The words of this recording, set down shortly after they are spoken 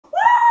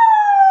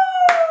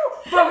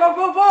Boom, boom,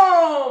 boom,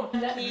 boom!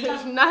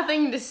 There's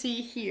nothing to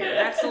see here.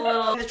 That's a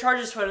little... The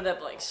Charger sweater that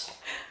blinks.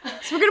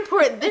 So we're gonna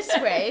pour it this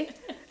way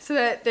so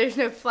that there's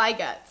no fly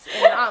guts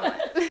in an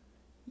omelet.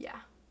 Yeah.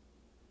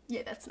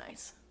 Yeah, that's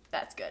nice.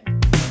 That's good.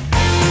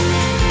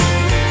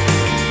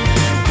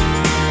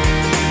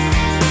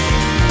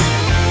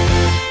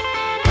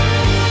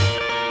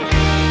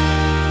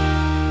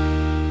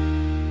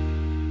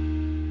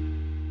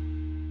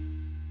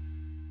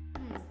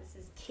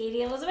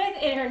 Katie Elizabeth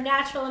in her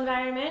natural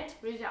environment.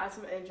 We need to add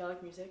some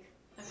angelic music.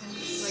 Okay.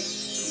 Like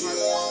some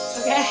harps.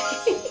 Okay.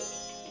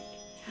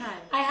 Hi.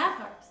 I have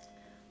harps.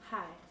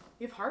 Hi.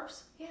 You have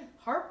harps? Yeah.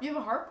 Harp? You have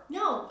a harp?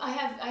 No, I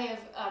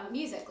have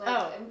music.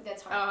 Like,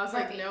 that's harp. Oh, I was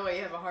like, Harpy. no way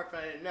you have a harp, but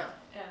I didn't know.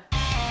 Yeah.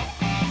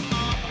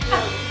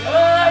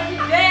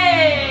 Good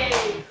day!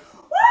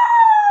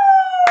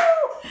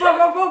 Woo! Boom,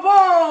 boom, boom,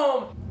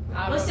 boom!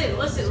 Listen.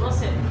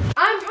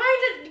 I'm trying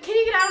to. Can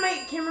you get out of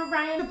my camera,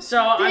 Brian? So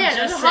I'm Dan, just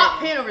there's a saying. hot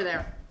pan over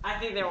there. I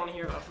think they want to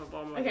hear about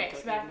football more Okay, than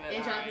so back. cooking,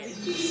 Angelic but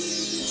music.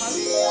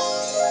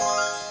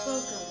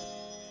 Welcome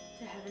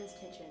to Heaven's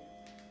Kitchen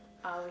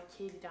with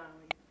Katie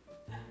Donnellly.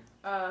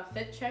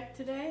 Fit check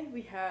today.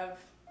 We have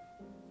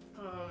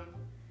a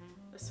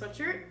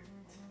sweatshirt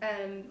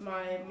and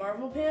my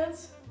Marvel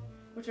pants,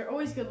 which are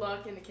always good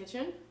luck in the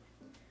kitchen.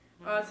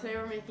 Today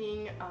we're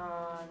making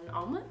an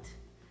omelet,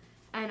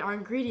 and our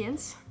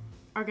ingredients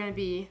are gonna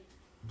be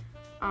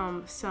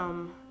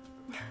some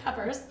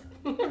Peppers.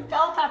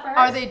 Bell peppers.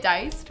 Are they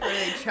diced or are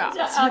they chopped?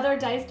 Other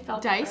diced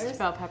bell peppers. Diced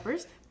bell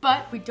peppers,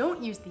 but we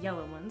don't use the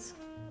yellow ones.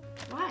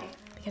 Why?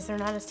 Because they're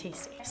not as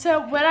tasty.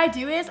 So what I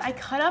do is I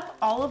cut up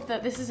all of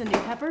this is a new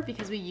pepper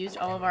because we used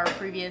all of our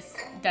previous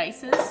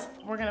dices.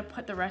 We're gonna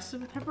put the rest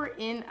of the pepper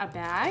in a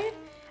bag,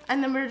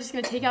 and then we're just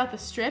gonna take out the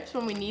strips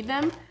when we need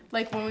them,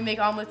 like when we make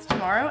omelets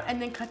tomorrow,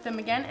 and then cut them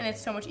again, and it's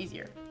so much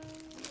easier.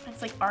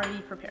 It's like already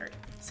prepared.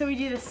 So we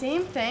do the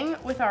same thing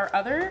with our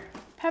other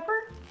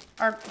pepper,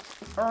 our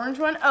orange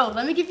one. Oh,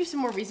 let me give you some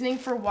more reasoning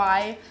for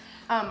why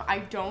I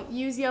don't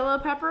use yellow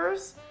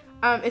peppers,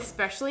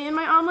 especially in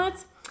my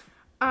omelets.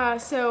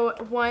 So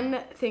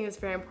one thing that's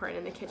very important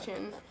in the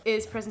kitchen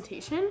is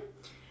presentation.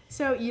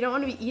 So you don't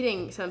want to be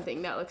eating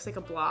something that looks like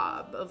a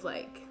blob of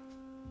like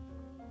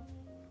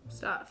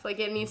stuff. Like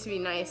it needs to be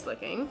nice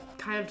looking.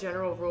 Kind of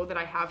general rule that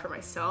I have for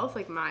myself,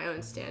 like my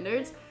own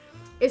standards,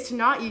 is to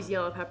not use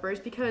yellow peppers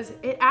because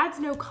it adds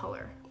no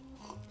color.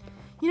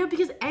 You know,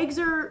 because eggs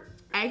are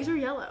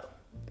yellow.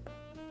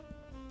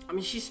 I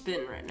mean, she's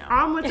spitting right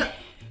now. What's up?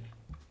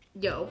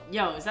 Yo,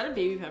 is that a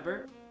baby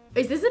pepper?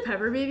 is this a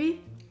pepper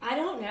baby? I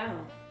don't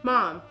know.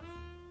 Mom.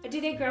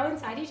 Do they grow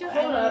inside each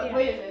other? Hold up,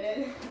 wait a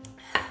minute.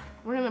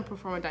 We're gonna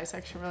perform a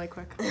dissection really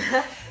quick.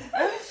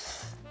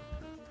 This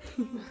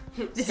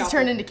is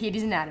turned into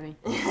Katie's anatomy.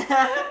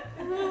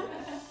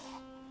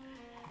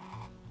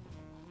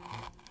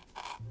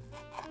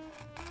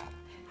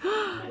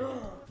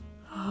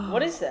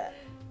 What is that?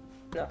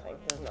 Nothing.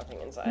 There's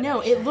nothing inside.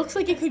 No, it looks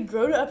like it could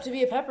grow up to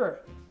be a pepper.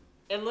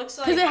 It looks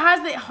like... Because it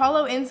has the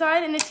hollow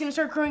inside and it's gonna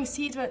start growing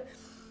seeds, but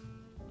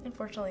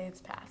unfortunately it's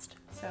past.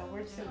 So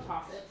we're just gonna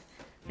toss it.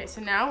 Okay,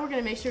 so now we're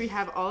gonna make sure we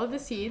have all of the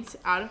seeds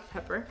out of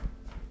pepper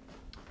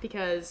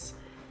because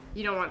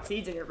you don't want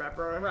seeds in your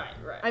pepper.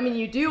 Right. I mean,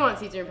 you do want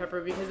seeds in your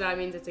pepper because that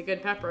means it's a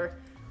good pepper.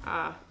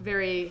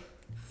 Very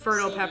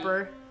fertile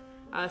pepper,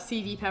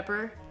 seedy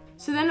pepper.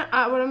 So then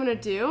what I'm gonna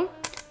do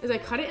is I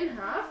cut it in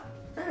half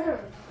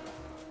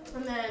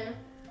and then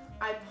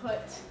I put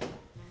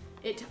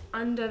it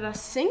under the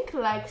sink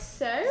like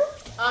so.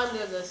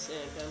 Under the sink.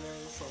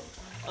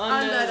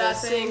 Under the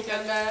sink.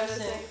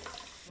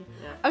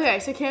 Yeah. Okay,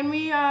 so can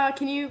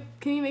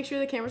you make sure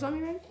the camera's on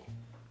me, right?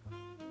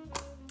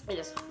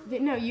 Yes.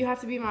 No, you have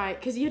to be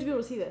because you have to be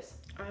able to see this.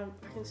 I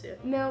can see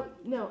it. No,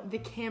 the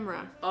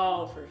camera.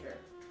 Oh, for sure.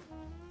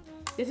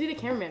 You have to be the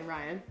cameraman,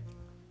 Ryan.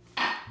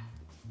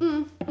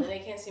 And they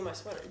can't see my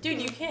sweater.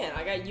 Dude, you can.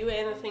 I got you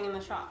and the thing in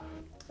the shop.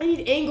 I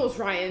need angles,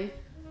 Ryan.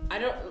 I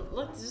don't...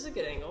 Look, this is a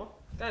good angle.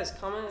 Guys,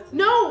 comment.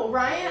 No,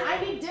 Ryan,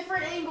 I need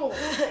different angles.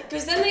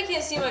 Because then they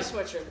can't see my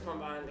sweatshirt from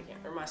behind the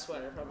camera. Or my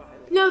sweater from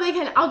behind the camera. No, they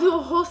can. I'll do a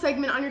whole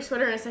segment on your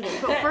sweater in a second.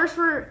 But first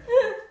we're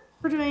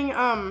doing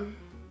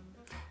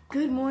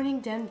Good Morning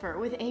Denver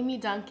with Amy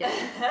Duncan.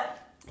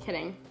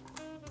 Kidding.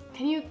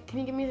 Can you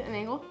give me an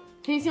angle?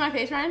 Can you see my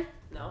face, Ryan?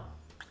 No.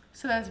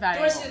 So that's bad. Do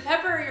you want to see the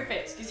pepper or your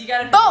face? Because you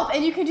got to... Both!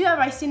 And you can do that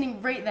by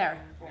standing right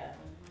there. Yeah.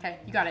 Okay,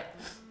 you got it.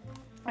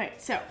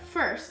 Alright, so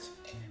first,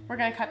 we're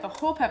going to cut the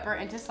whole pepper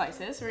into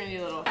slices. We're going to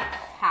do a little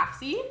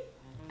half-seed.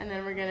 And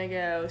then we're going to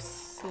go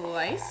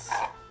slice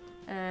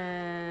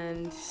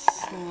and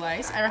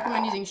slice. I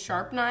recommend using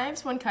sharp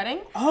knives when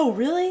cutting. Oh,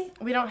 really?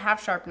 We don't have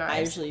sharp knives. I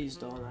usually use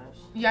dull knives.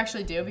 You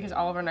actually do because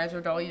all of our knives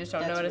are dull. You just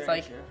don't know what it's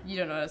like. True. You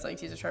don't know what it's like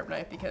to use a sharp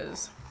knife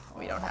because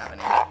we don't have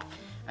any.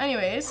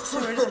 Anyways,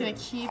 so we're just going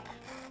to keep...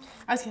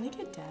 I was going to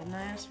get dad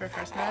knives for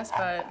Christmas,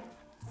 but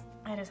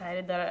I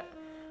decided that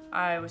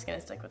I was gonna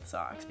stick with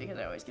socks because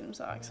I always give them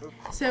socks.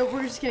 So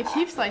we're just gonna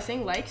keep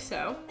slicing like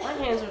so. My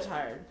hands are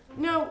tired.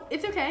 No,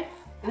 it's okay.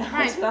 No,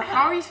 Ryan, it's not.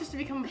 how are you supposed to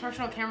become a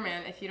professional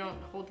cameraman if you don't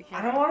hold the I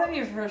camera? don't want to be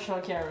a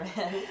professional cameraman.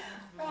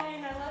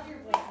 Ryan, I love your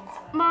blatant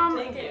sweater. Mom,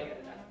 Thank you.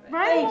 Ryan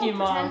Thank won't you, pretend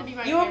Mom. to be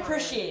my You cameraman.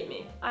 appreciate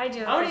me. I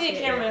do. I want to be a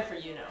appreciate cameraman it. for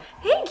you now.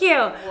 Thank you.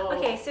 Whoa.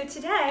 Okay, so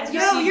today.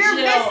 Yo, you're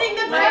missing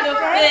the Look at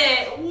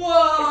pepper. fit.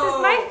 Whoa. This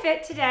is my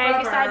fit today.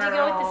 I decided to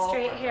go with the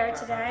straight hair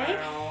today.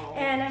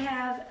 And I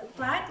have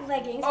black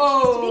leggings, which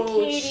used to be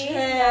Katie's, now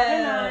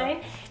they're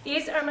mine.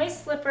 These are my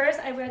slippers.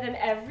 I wear them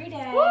every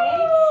day.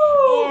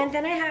 Woo! And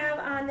then I have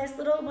on this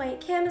little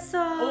white camisole.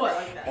 Oh, I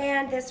like that.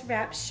 And this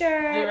wrap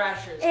shirt. The wrap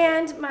shirt is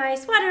and my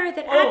sweater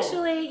that Oh.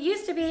 actually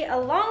used to be a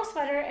long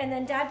sweater, and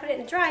then Dad put it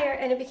in the dryer,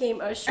 and it became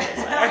a short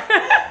sweater.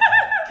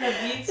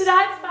 So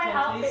that's my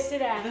outfit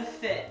today. The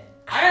fit.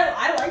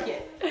 I like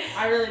it.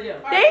 I really do.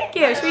 Thank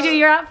you. Should we do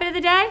your outfit of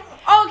the day?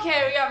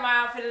 Okay, we got my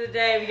outfit of the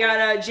day. We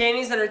got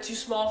Jamie's that are too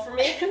small for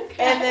me,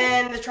 and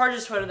then the Charger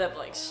sweater that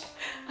blinks.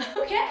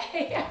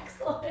 Okay,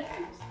 excellent.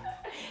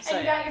 So,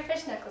 And you got your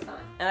fish necklace on.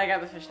 And I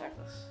got the fish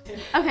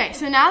necklace. Okay,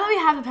 so now that we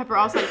have the pepper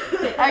also,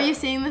 are you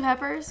seeing the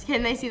peppers?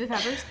 Can they see the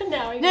peppers?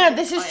 No, No,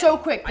 this is so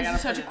quick. I This gotta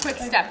is such a put quick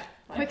it. step.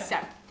 Quick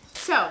step.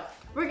 So,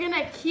 we're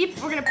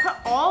gonna put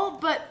all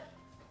but,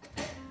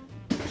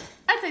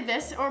 I'd say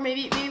this, or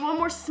maybe one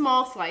more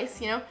small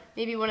slice, you know,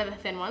 maybe one of the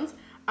thin ones.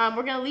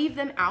 We're gonna leave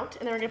them out,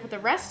 and then we're gonna put the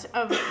rest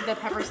of the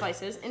pepper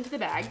slices into the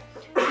bag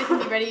so they can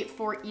be ready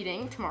for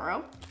eating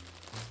tomorrow.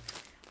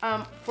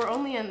 We're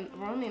only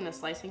in the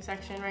slicing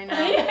section right now.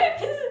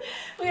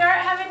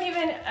 haven't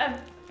even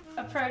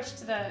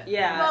approached the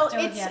Yeah. Well,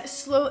 stove it's yet.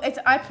 slow.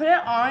 I put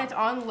it on. It's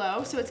on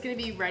low, so it's gonna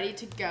be ready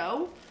to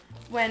go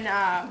when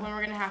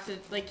we're gonna have to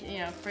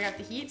bring up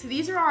the heat. So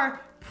these are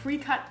our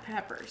pre-cut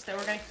peppers that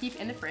we're gonna keep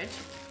in the fridge.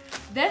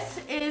 This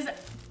is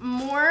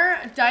more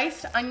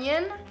diced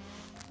onion.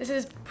 This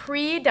is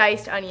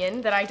pre-diced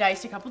onion that I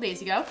diced a couple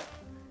days ago.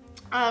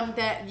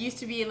 That used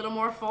to be a little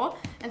more full,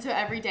 and so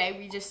every day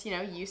we just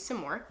use some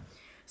more.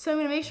 So I'm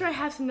gonna make sure I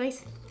have some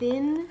nice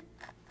thin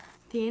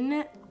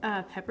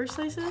pepper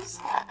slices,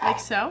 like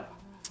so.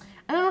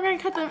 And then we're gonna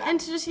cut them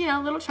into just,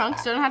 little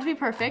chunks. Don't have to be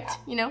perfect,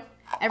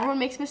 Everyone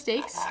makes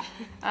mistakes.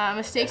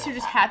 Mistakes are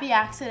just happy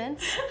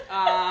accidents.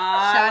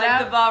 Shout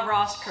out the Bob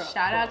Ross crow.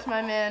 Shout out to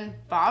my man,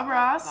 Bob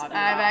Ross. Bobby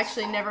I've Ross.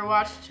 actually never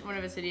watched one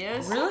of his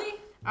videos. Really?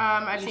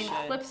 I've You seen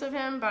should. clips of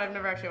him, but I've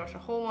never actually watched a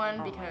whole one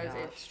my because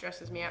it gosh.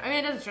 stresses me out. I mean,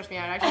 it doesn't stress me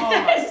out, actually.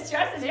 It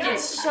stresses you.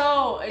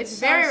 It's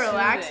very so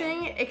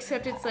relaxing,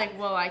 except it's like,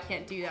 well, I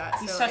can't do that.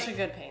 He's so, such like, a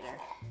good painter.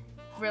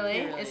 Really?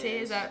 He really Is he?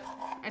 is. Is that?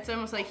 It's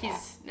almost like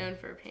he's known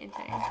for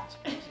painting.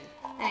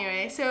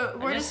 Anyway, so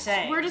we're just just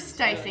saying, we're just it's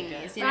really dicing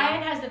good. these, you know.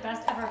 Ryan has the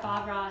best ever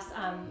Bob Ross.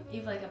 You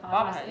have like a Bob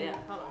Ross. Head, yeah.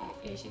 Hold on.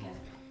 You should get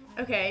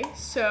it. Okay,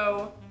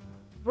 so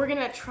we're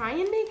gonna try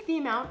and make the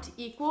amount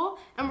equal,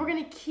 and we're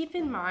gonna keep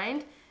in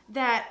mind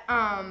that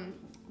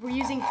we're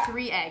using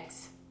 3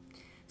 eggs.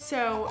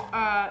 So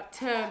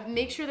to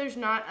make sure there's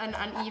not an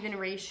uneven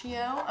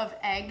ratio of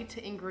egg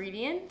to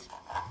ingredient,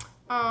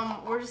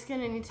 we're just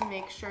gonna need to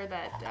make sure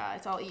that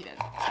it's all even.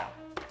 So,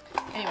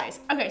 anyways,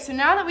 okay, so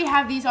now that we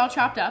have these all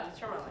chopped up,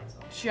 Turn my lights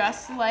on.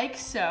 just like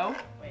so,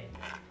 Wait.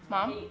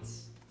 Mom,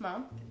 Kate's.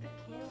 Mom,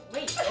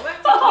 Wait, go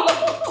back to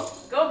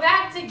Katie. Go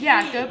back to Katie.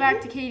 yeah, go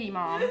back to Katie,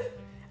 Mom.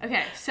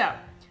 Okay, so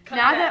Cut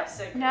now that that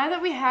segment. now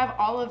that we have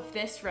all of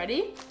this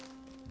ready,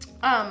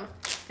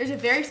 there's a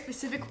very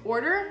specific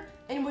order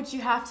in which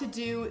you have to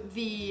do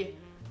the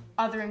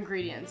other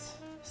ingredients.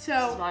 This is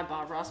So my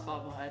Bob Ross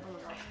bobblehead.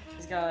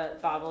 He's got a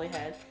bobbly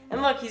head.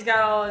 And look, he's got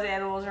all his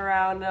animals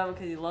around him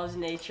because he loves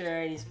nature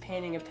and he's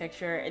painting a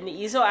picture. And the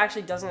easel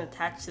actually doesn't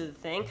attach to the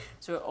thing,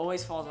 so it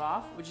always falls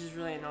off, which is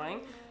really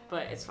annoying.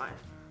 But it's fine.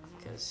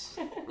 Because,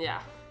 yeah.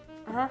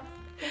 Uh-huh.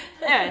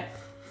 Anyway.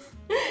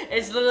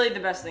 It's literally the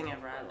best thing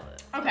ever. I love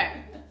it. okay,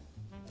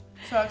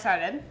 so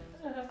excited.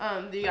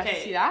 Do you guys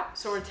Okay. see that?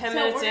 So we're 10 So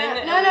minutes we're in. gonna-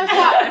 and no, we've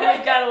stop. got- And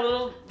we've got a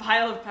little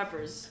pile of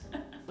peppers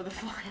with a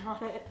fly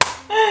on it.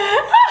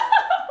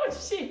 Oh,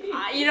 gee.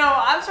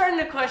 I'm starting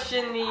to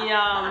question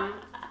the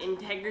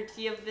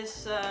integrity of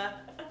this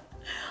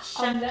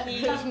chef.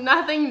 There's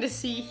nothing to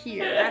see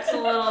here. That's a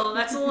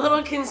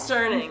little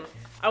concerning.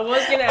 I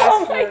was gonna ask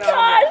Oh for my it on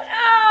God! there.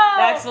 Oh.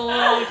 That's a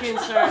little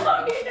concerning.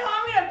 You know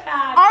I'm gonna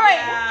pass. All right.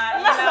 Yeah,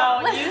 you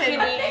Listen.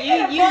 can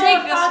eat. You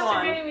take this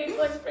one.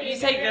 You take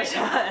Take this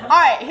one. All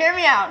right, hear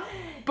me out.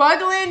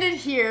 Bug landed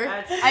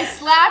here. I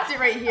slapped it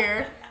right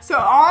here. So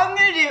all I'm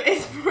gonna do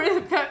is pour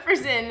the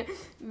peppers in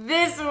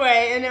this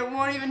way, and it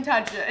won't even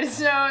touch it.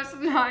 So it's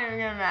not even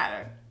gonna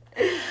matter.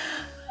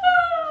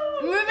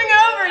 Moving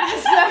over to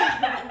the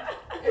second.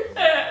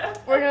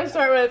 We're gonna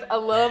start with a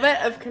little bit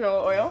of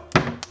canola oil.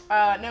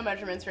 No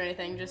measurements or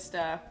anything. Just do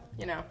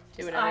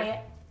whatever.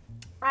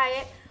 Eye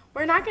it.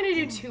 We're not gonna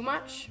do too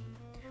much.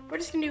 We're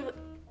just gonna do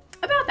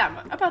about that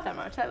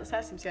much.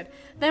 That seems good.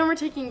 Then we're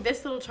taking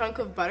this little chunk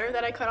of butter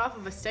that I cut off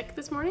of a stick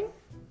this morning,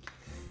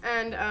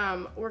 and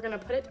we're gonna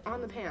put it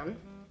on the pan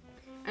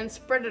and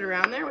spread it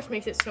around there, which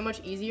makes it so much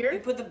You easier.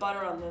 put the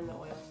butter on then the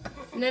oil.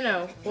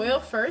 No, oil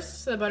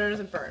first so the butter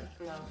doesn't burn.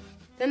 No.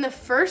 Then the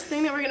first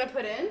thing that we're gonna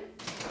put in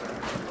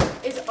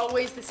is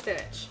always the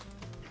spinach.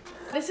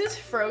 This is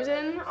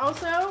frozen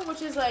also,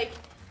 which is like,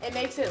 it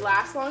makes it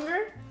last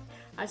longer.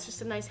 It's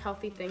just a nice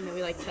healthy thing that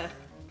we like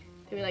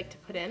to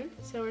put in.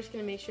 So we're just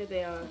gonna make sure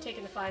they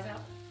Taking the flies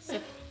out.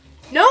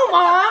 No,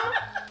 Mom!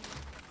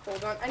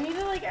 Hold on, I need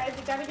to like, I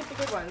gotta get the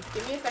good ones.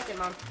 Give me a second,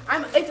 Mom.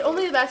 It's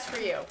only the best for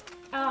you.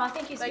 Oh,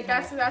 thank you, Like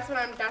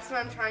sweetheart. that's what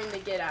I'm trying to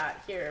get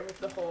at here with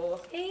the whole.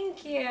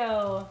 Thank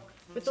you.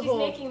 With the She's whole.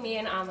 making me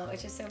an omelet,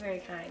 which is so very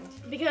kind.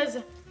 Because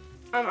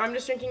I'm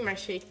just drinking my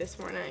shake this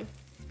morning.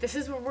 This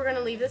is where we're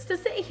gonna leave this to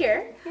sit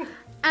here,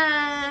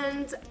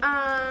 and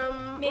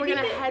we're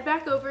gonna head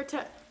back over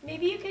to.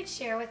 Maybe you could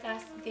share with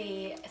us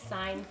the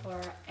sign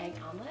for egg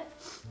omelet.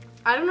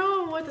 I don't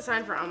know what the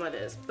sign for omelet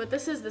is, but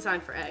this is the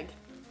sign for egg.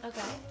 Okay,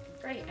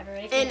 great.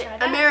 Everybody can try In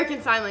that.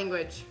 American Sign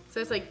Language.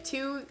 So it's like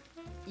 2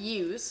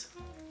 U's,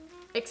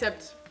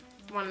 except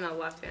one in the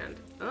left hand.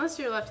 Unless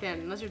you're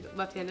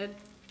left-handed,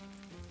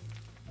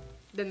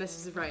 then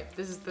this is right.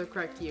 This is the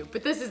correct U.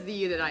 But this is the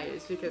U that I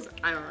use because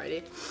I'm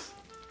already.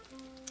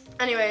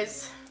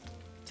 Anyways,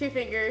 2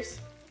 fingers.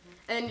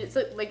 And it's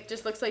like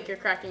just looks like you're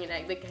cracking an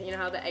egg. Like, you know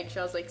how the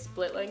eggshells like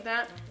split like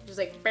that? Just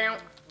like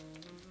bounce.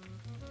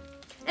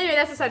 Anyway,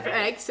 that's the sign for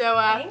egg. So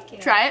Thank you.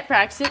 try it,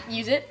 practice it,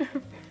 use it.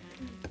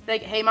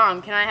 Like, hey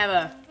Mom, can I have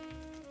a?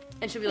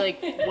 And she'll be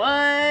like, what?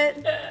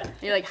 And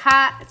you're like,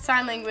 hot, it's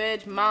sign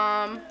language,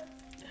 Mom.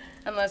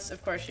 Unless,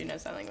 of course, she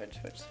knows sign language,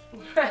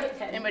 Right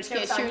then. in which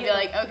Joke's case on she would you. be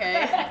like,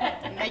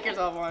 okay, make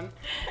yourself one.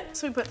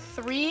 So we put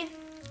 3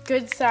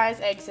 good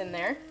size eggs in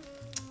there.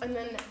 And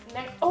then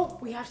next, oh,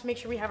 we have to make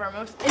sure we have our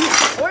most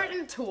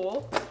important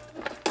tool,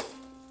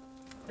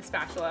 the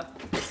spatula.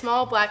 The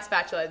small black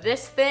spatula.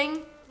 This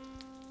thing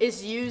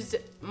is used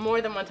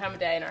more than 1 time a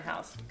day in our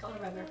house. Called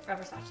a rubber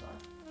spatula.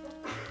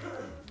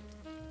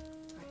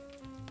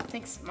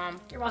 Thanks, Mom.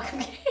 You're welcome,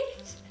 Kate.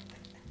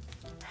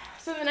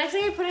 So the next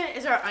thing we put in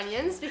is our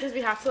onions because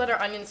we have to let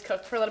our onions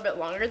cook for a little bit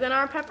longer than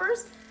our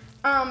peppers.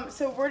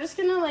 So we're just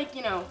gonna like,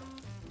 you know,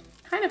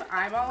 kind of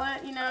eyeball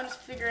it, you know, just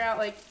figure out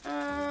like,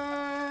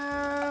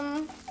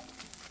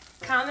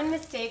 Common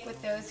mistake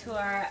with those who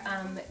are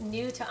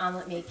new to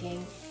omelet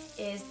making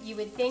is you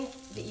would think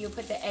that you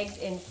put the eggs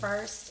in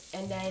first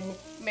and then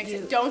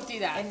don't do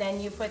that. and then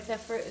you put the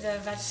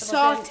vegetables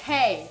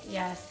Saute. in.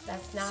 Yes,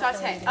 that's not the way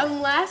Saute. to do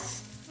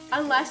it.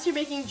 Unless you're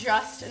making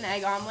just an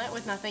egg omelet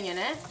with nothing in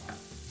it.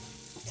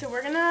 So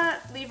we're gonna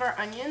leave our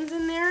onions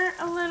in there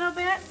a little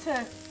bit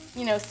to,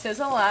 you know,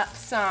 sizzle up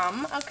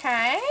some,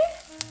 okay?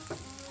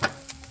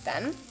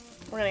 Then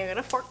we're gonna get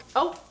a fork.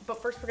 Oh,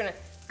 but first we're gonna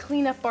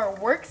clean up our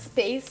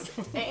workspace.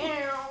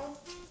 Ow.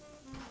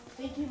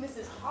 Thank you,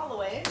 Mrs.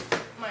 Holloway,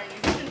 my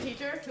nutrition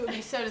teacher, who would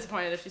be so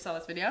disappointed if she saw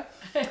this video.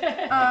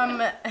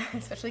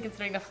 Especially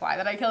considering the fly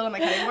that I killed on the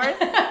cutting board.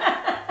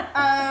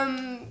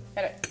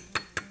 Gotta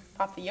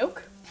pop the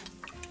yolk.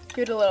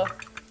 Give it a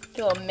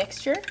little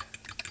mixture.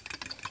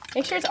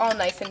 Make sure it's all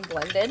nice and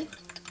blended.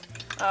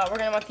 We're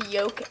gonna want the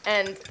yolk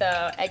and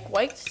the egg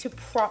whites to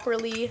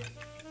properly,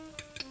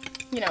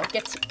 you know,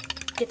 get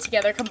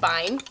together,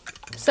 combine.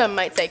 Some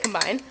might say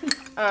combine.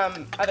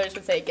 Others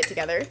would say get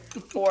together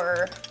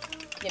or,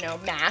 you know,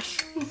 mash.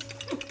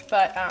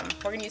 But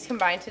we're gonna use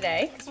combine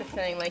today because we're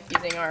feeling like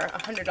using our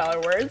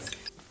 $100 words.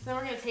 Then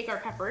we're gonna take our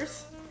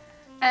peppers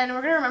and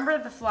we're gonna remember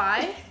that the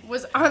fly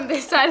was on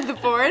this side of the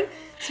board.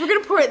 So we're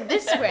gonna pour it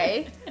this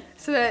way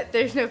so that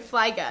there's no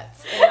fly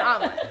guts in an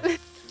omelet.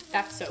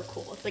 That's so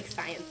cool. It's like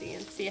sciencey,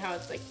 and see how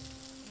it's like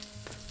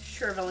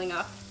shriveling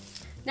up.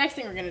 Next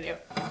thing we're gonna do,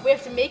 we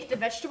have to make the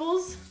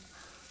vegetables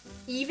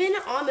even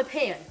on the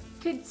pan.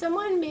 Could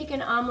someone make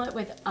an omelet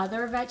with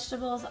other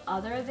vegetables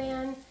other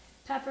than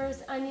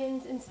peppers,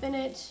 onions, and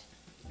spinach?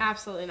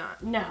 Absolutely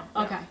not. No.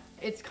 Okay.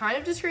 It's kind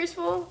of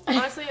disgraceful,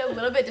 honestly, a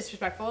little bit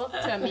disrespectful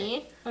to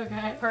me,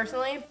 Okay.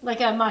 personally. Like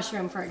a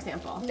mushroom, for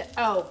example. No,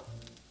 oh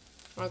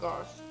my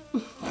gosh.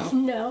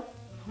 No.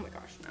 Oh my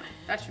gosh, no.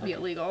 That should be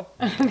illegal.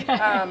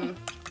 Okay.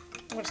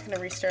 We're just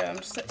gonna restir them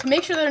just to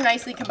make sure they're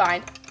nicely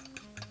combined.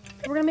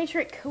 We're gonna make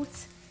sure it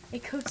coats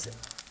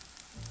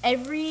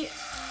every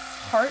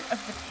part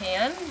of the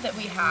pan that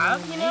we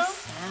have, you know? Nice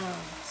sound.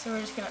 So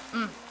we're just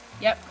gonna,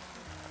 yep.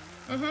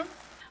 Mm-hmm.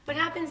 What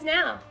happens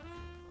now?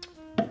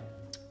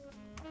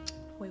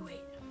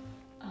 Wait.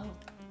 Oh.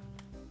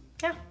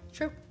 Yeah,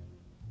 true.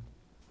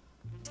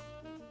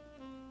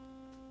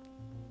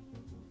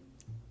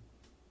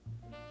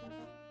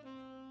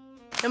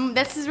 And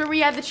this is where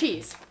we add the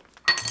cheese.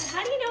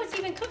 How do you know it's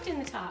even cooked on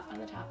the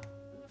top?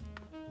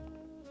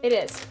 It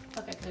is.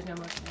 Okay, because there's no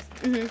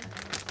motion.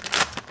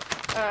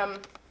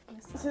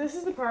 So this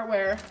is the part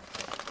where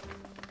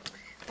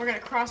we're gonna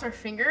cross our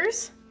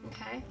fingers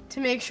Okay. to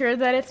make sure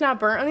that it's not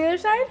burnt on the other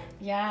side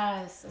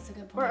Yes, that's a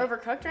good or point.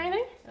 overcooked or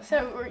anything.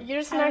 So you're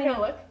just not gonna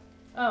look.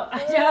 Oh,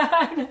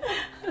 yeah.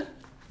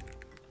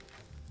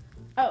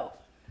 Oh.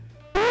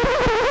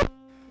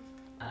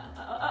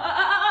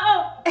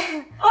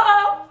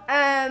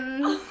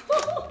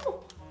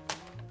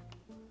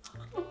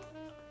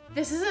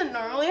 This isn't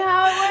normally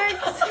how it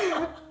works.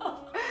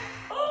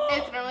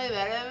 It's normally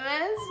better than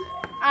this.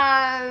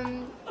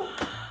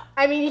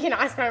 I mean, you can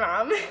ask my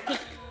mom.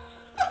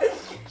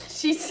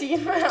 She's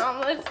seen my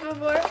omelets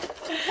before.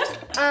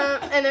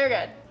 And they're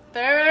good.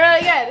 They're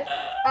really good.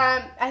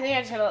 I think I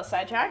just got a little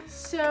sidetracked.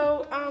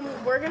 So,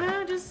 we're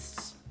gonna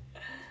just,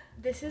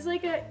 this is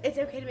like a, it's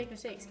okay to make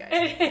mistakes, guys.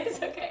 It is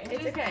okay.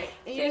 It's okay.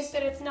 Just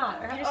that it's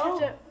not.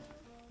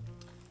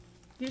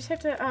 You just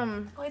have to,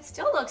 Oh, it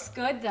still looks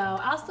good though.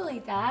 I'll still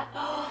eat that.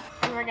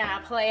 and we're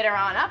gonna plate her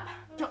on up.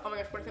 Oh my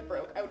gosh, what if it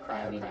broke? I would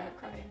cry. I would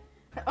cry.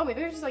 Oh,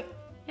 maybe it's just like,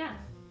 Yeah.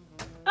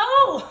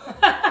 Oh!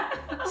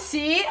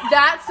 see,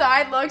 that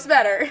side looks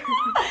better.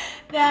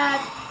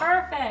 That's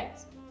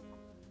perfect.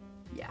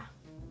 Yeah.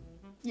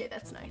 Yeah,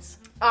 that's nice.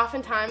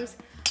 Oftentimes,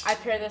 I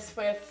pair this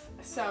with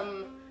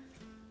some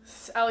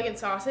elegant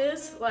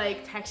sauces like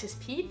Texas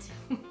Pete,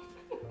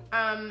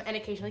 and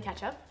occasionally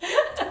ketchup.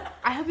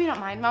 I hope you don't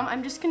mind, Mom.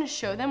 I'm just gonna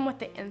show them what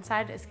the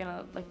inside is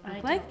gonna look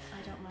like. I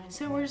don't mind.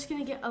 So we're just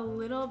gonna get a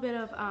little bit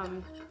of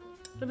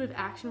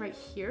action right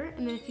here,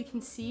 and then if you can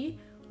see,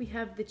 we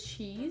have the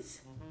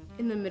cheese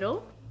in the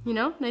middle. You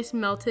know, nice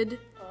melted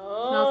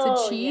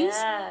cheese.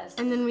 Yes.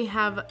 And then we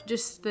have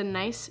just the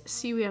nice,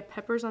 see we have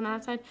peppers on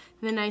that side,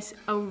 and the nice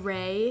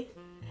array,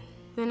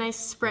 the nice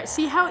spread. Yes.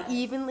 See how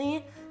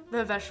evenly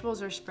the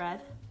vegetables are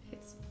spread?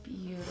 It's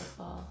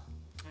beautiful.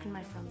 And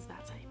my friends,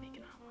 that's how you make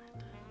an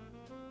omelet.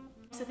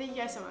 So thank you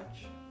guys so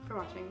much for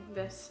watching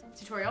this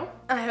tutorial.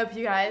 I hope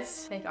you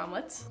guys make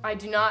omelets. I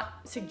do not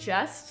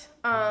suggest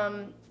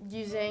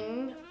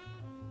using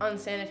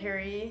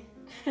unsanitary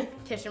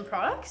kitchen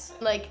products,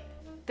 like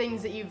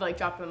things that you've like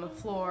dropped on the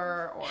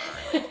floor, or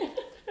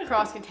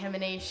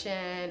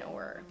cross-contamination,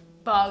 or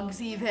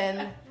bugs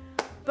even.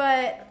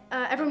 But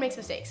everyone makes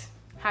mistakes.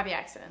 Happy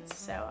accidents.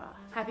 So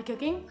happy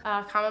cooking.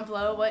 Comment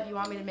below what you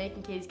want me to make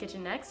in Katie's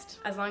kitchen next.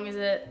 As long as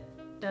it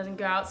doesn't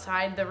go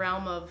outside the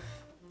realm of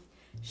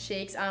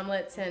shakes,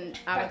 omelets, and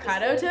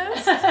avocado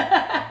toast.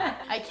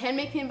 I can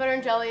make peanut butter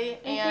and jelly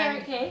and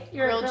carrot cake.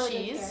 Grilled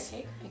cheese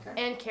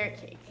and carrot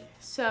cake.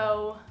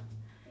 So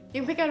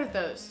you can pick out of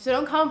those. So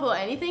don't comment below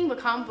anything, but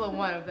comment below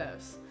one of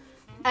those.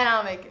 And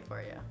I'll make it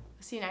for you.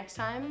 See you next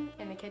time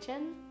in the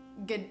kitchen.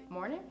 Good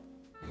morning.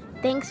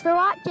 Thanks for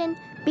watching.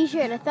 Be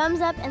sure to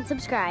thumbs up and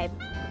subscribe.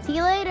 See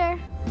you later.